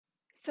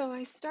So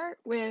I start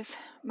with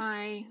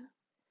my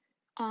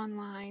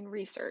online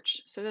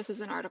research. So this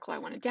is an article I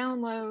want to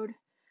download.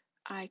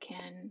 I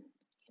can,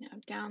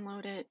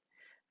 download it.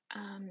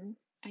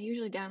 I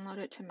usually download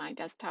it to my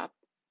desktop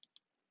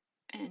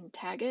and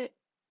tag it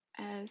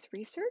as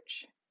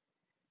research.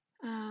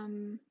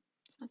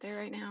 It's not there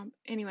right now.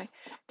 Anyway,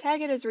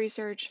 tag it as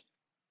research.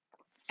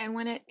 And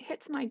when it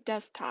hits my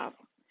desktop,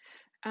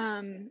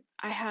 I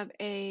have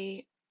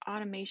a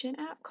automation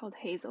app called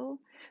Hazel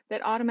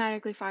that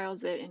automatically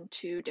files it in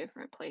two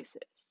different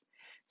places.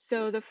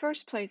 So the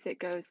first place it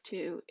goes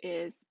to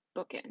is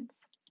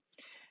Bookends.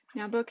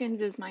 Now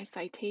Bookends is my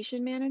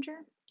citation manager.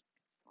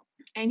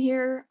 And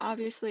here,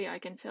 obviously, I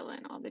can fill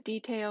in all the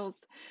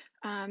details,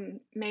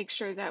 make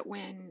sure that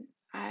when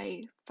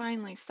I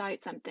finally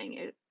cite something,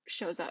 it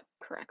shows up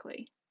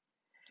correctly.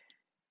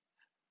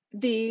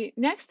 The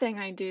next thing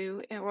I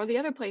do, or the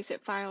other place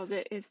it files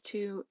it, is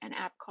to an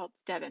app called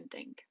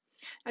DevonThink.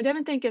 Now,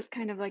 DevonThink is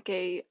kind of like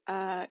a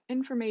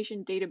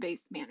information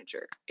database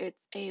manager.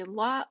 It's a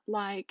lot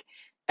like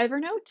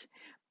Evernote,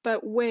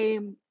 but way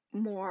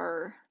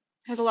more,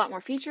 has a lot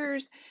more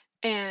features,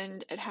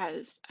 and it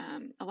has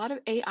a lot of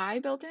AI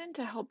built in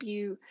to help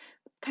you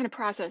kind of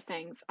process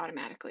things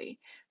automatically.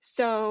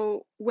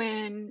 So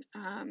when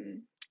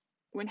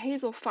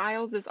Hazel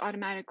files this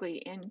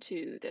automatically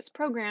into this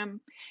program,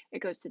 it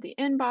goes to the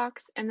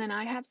inbox, and then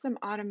I have some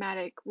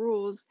automatic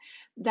rules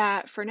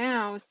that for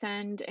now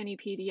send any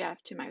PDF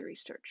to my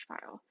research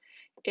file.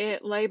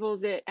 It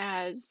labels it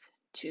as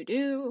to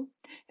do,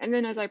 and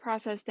then as I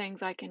process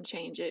things, I can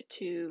change it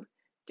to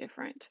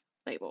different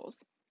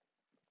labels.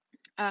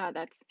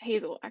 That's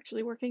Hazel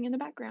actually working in the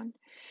background.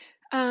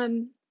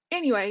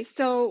 Anyway,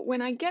 so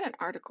when I get an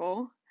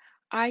article,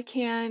 I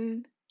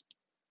can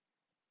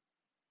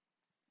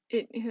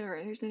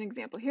here's an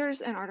example.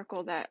 Here's an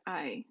article that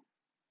I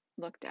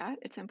looked at.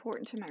 It's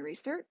important to my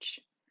research.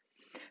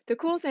 The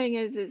cool thing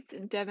is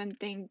in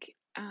DevonThink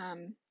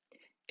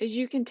is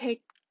you can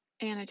take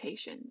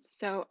annotations.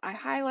 So I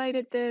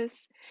highlighted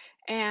this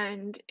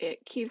and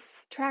it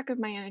keeps track of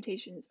my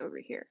annotations over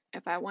here.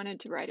 If I wanted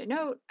to write a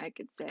note, I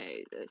could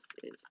say this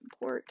is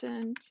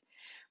important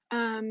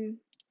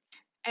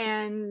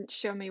and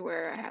show me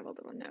where I have a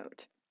little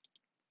note.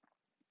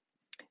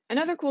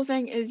 Another cool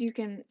thing is you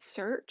can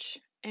search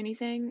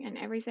anything and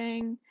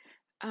everything,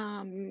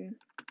 and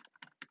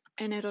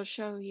it'll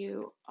show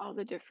you all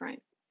the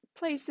different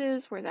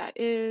places where that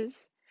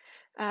is.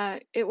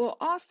 I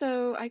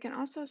can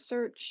also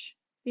search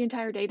the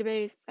entire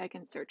database. I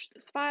can search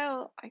this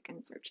file, I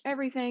can search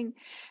everything,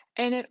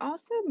 and it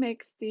also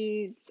makes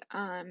these,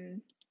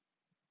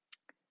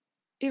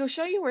 it'll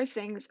show you where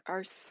things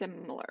are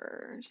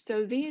similar.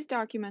 So these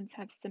documents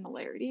have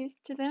similarities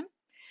to them.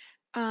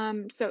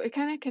 So it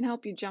kind of can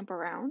help you jump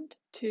around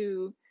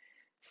to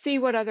see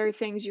what other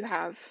things you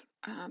have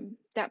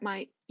that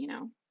might,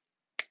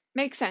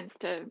 make sense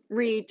to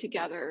read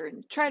together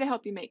and try to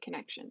help you make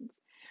connections.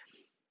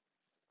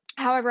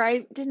 However,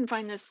 I didn't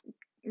find this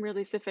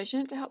really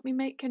sufficient to help me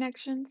make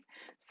connections.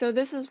 So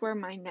this is where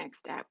my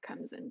next app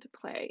comes into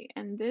play.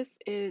 And this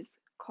is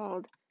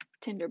called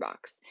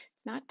Tinderbox.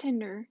 It's not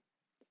Tinder,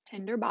 it's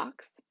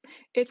Tinderbox.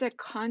 It's a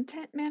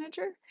content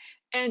manager,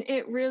 and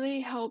it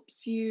really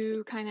helps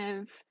you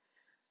kind of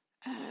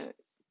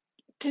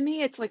to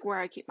me, it's like where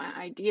I keep my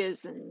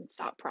ideas and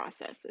thought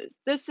processes.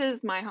 This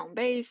is my home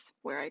base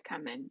where I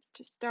come in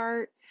to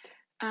start.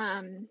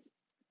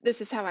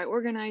 This is how I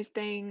organize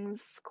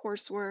things,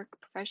 coursework,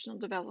 professional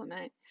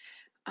development.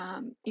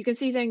 You can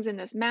see things in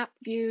this map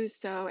view,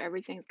 so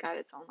everything's got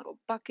its own little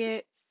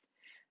buckets.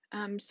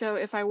 So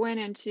if I went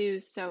into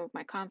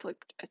my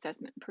conflict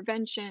assessment and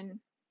prevention,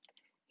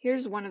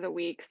 here's one of the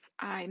weeks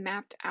I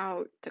mapped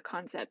out the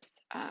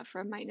concepts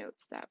from my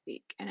notes that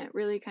week, and it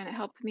really kind of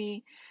helped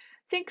me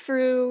think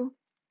through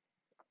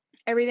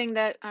everything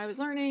that I was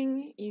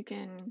learning. You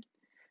can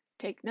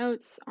take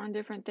notes on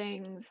different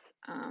things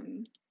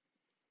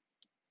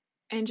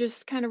and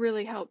just kind of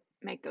really help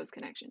make those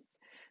connections.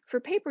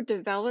 For paper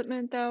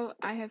development, though,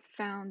 I have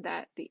found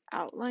that the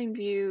outline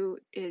view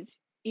is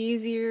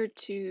easier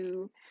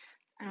to,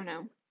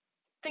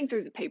 think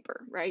through the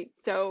paper, right?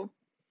 So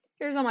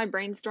here's all my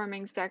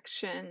brainstorming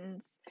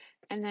sections,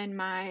 and then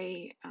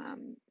my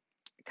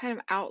kind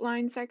of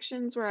outline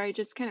sections where I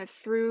just kind of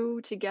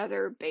threw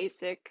together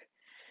basic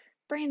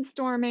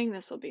brainstorming.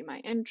 This will be my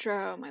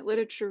intro, my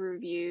literature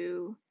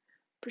review.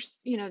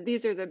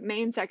 These are the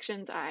main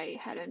sections I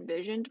had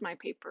envisioned my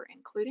paper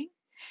including.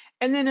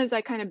 And then as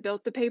I kind of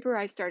built the paper,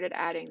 I started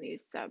adding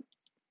these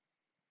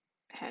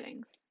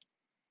subheadings.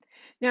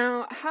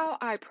 Now, how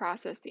I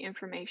process the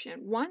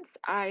information, once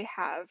I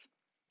have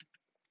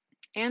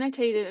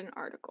annotated an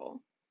article,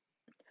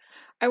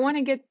 I want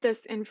to get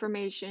this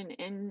information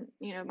in,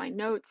 my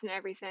notes and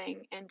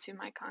everything into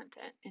my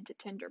content, into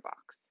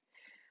Tinderbox.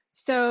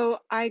 So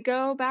I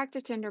go back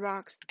to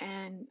Tinderbox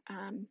and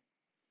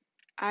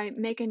I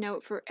make a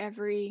note for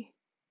every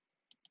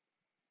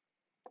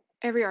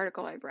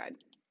article I've read.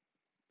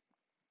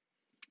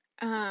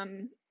 Let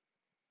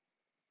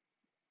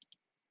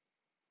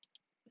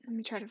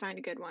me try to find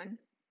a good one.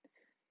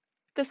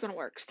 this one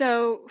work.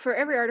 So for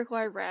every article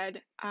I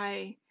read,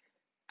 I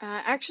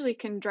actually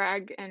can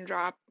drag and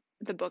drop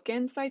the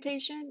bookend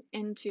citation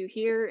into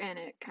here, and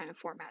it kind of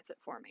formats it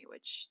for me,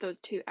 which those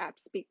two apps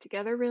speak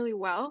together really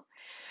well.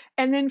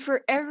 And then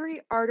for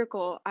every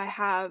article, I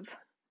have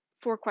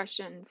 4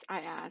 questions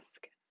I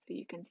ask. So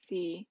you can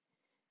see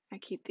I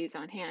keep these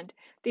on hand.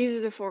 These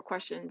are the 4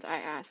 questions I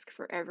ask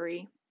for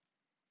every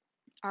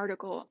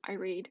article I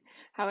read.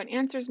 How it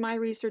answers my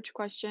research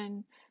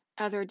question,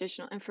 other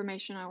additional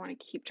information I want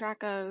to keep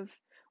track of,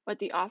 what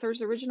the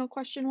author's original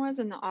question was,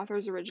 and the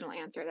author's original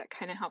answer. That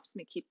kind of helps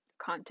me keep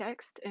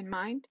context in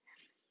mind.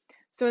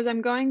 So as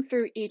I'm going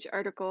through each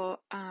article,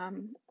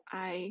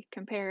 I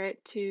compare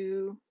it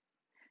to,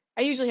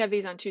 I usually have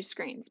these on 2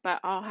 screens, but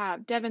I'll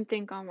have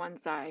DevonThink on one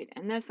side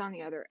and this on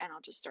the other, and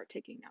I'll just start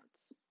taking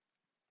notes.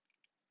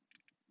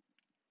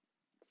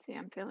 See,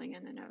 I'm filling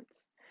in the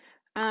notes.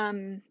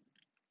 One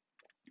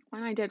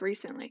I did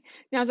recently.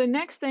 Now the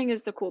next thing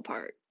is the cool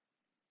part,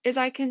 is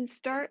I can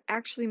start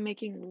actually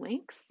making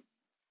links.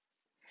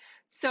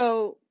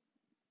 So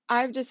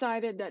I've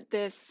decided that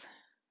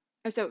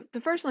so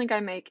the first link I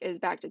make is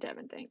back to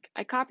DevonThink.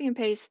 I copy and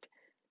paste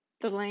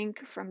the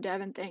link from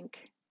DevonThink.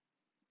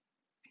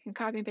 I can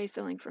copy and paste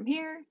the link from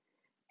here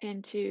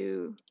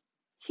into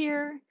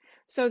here,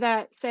 so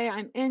that say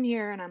I'm in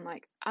here and I'm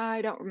like,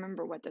 I don't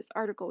remember what this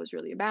article was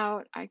really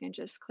about, I can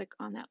just click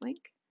on that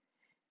link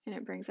and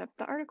it brings up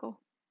the article.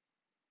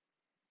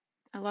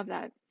 I love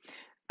that.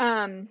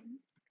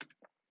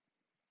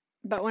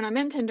 But when I'm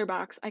in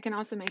Tinderbox, I can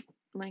also make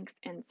links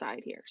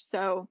inside here.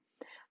 So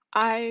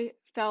I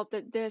felt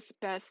that this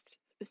best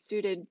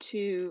suited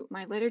to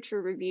my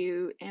literature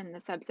review in the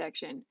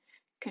subsection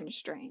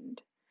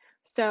constrained.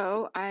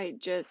 So I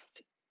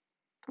just,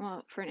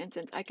 well, for an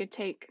instance, I could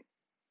take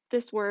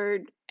this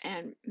word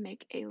and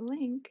make a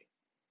link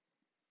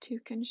to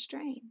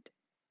constrained.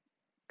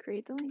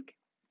 Create the link.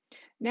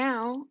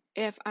 Now,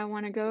 if I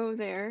want to go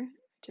there,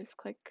 just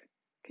click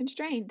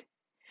constrained.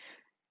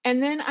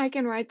 And then I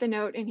can write the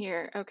note in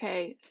here,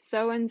 okay,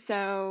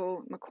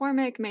 so-and-so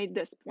McCormick made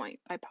this point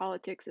by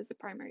politics as a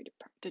primary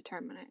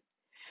determinant.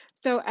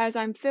 So as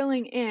I'm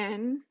filling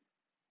in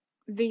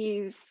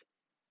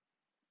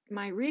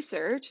my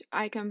research,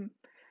 I can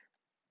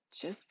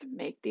just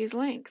make these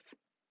links.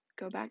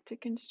 Go back to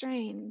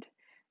constrained.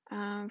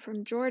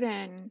 From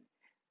Jordan,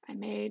 I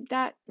made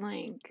that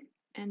link.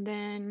 And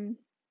then,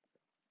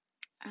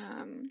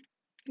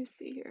 let's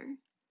see here.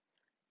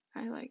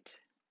 I liked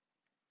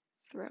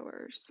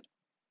throwers.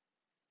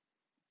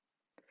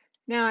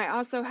 Now I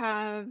also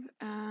have,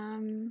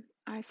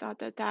 I thought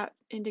that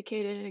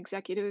indicated an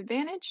executive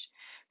advantage.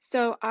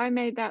 So I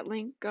made that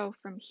link go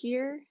from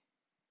here.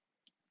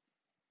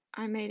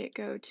 I made it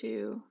go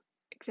to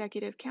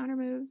executive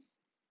countermoves.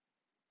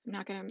 I'm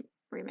not going to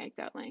remake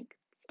that link.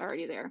 It's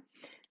already there.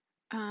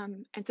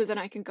 And so then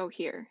I can go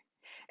here.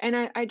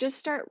 And I just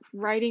start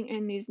writing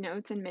in these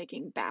notes and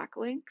making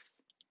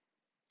backlinks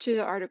to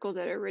the article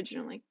that it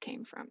originally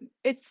came from.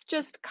 It's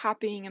just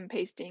copying and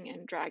pasting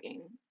and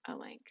dragging a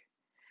link.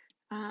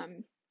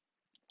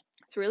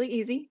 It's really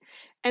easy.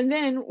 And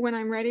then when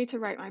I'm ready to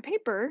write my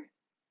paper,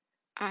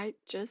 I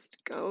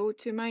just go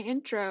to my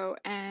intro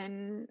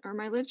or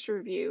my literature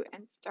review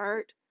and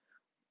start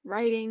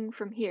writing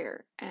from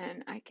here.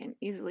 And I can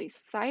easily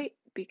cite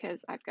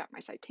because I've got my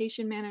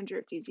citation manager.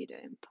 It's easy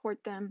to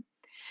import them.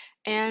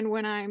 And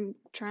when I'm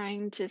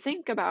trying to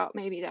think about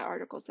maybe that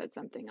article said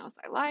something else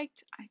I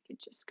liked, I could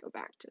just go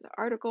back to the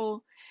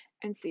article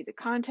and see the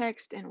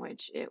context in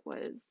which it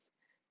was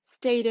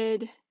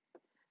stated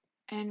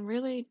and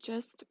really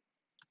just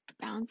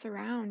bounce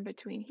around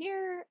between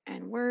here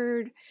and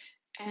Word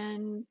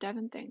and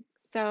DevonThink.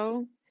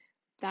 So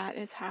that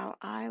is how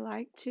I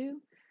like to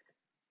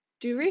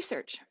do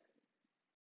research.